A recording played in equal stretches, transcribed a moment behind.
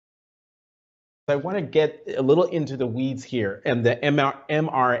I want to get a little into the weeds here and the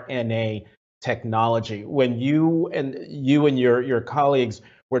mRNA technology. When you and your colleagues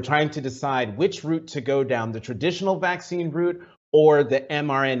were trying to decide which route to go down, the traditional vaccine route or the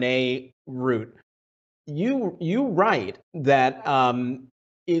mRNA route, you write that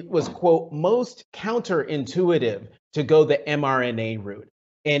it was, quote, most counterintuitive to go the mRNA route,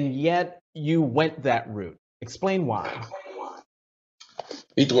 and yet you went that route. Explain why.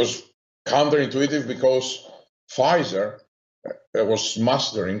 It was counterintuitive because Pfizer was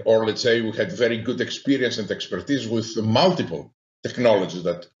mastering, or let's say we had very good experience and expertise with multiple technologies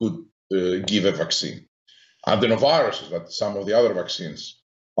that could give a vaccine. Adenoviruses, that some of the other vaccines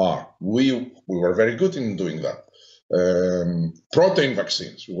are. We were very good in doing that. Protein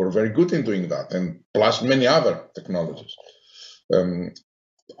vaccines, we were very good in doing that, and plus many other technologies.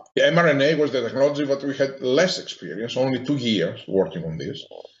 mRNA was the technology that we had less experience, only 2 years working on this.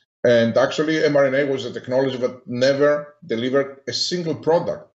 And actually, mRNA was a technology that never delivered a single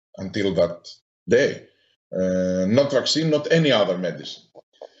product until that day. Not vaccine, not any other medicine.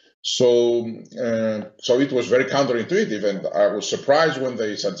 So it was very counterintuitive, and I was surprised when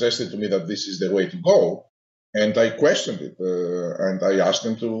they suggested to me that this is the way to go. And I questioned it, and I asked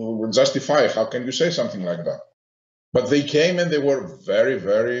them to justify, how can you say something like that? But they came and they were very,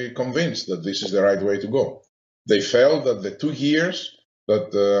 very convinced that this is the right way to go. They felt that the 2 years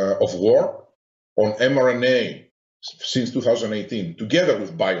of work on mRNA since 2018, together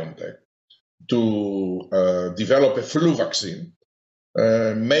with BioNTech, to develop a flu vaccine,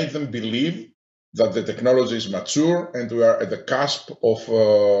 made them believe that the technology is mature and we are at the cusp of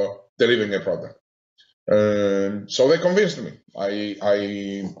delivering a product. So they convinced me.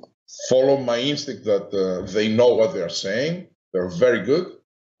 I follow my instinct that they know what they are saying. They're very good.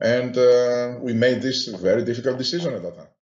 And we made this very difficult decision at that time.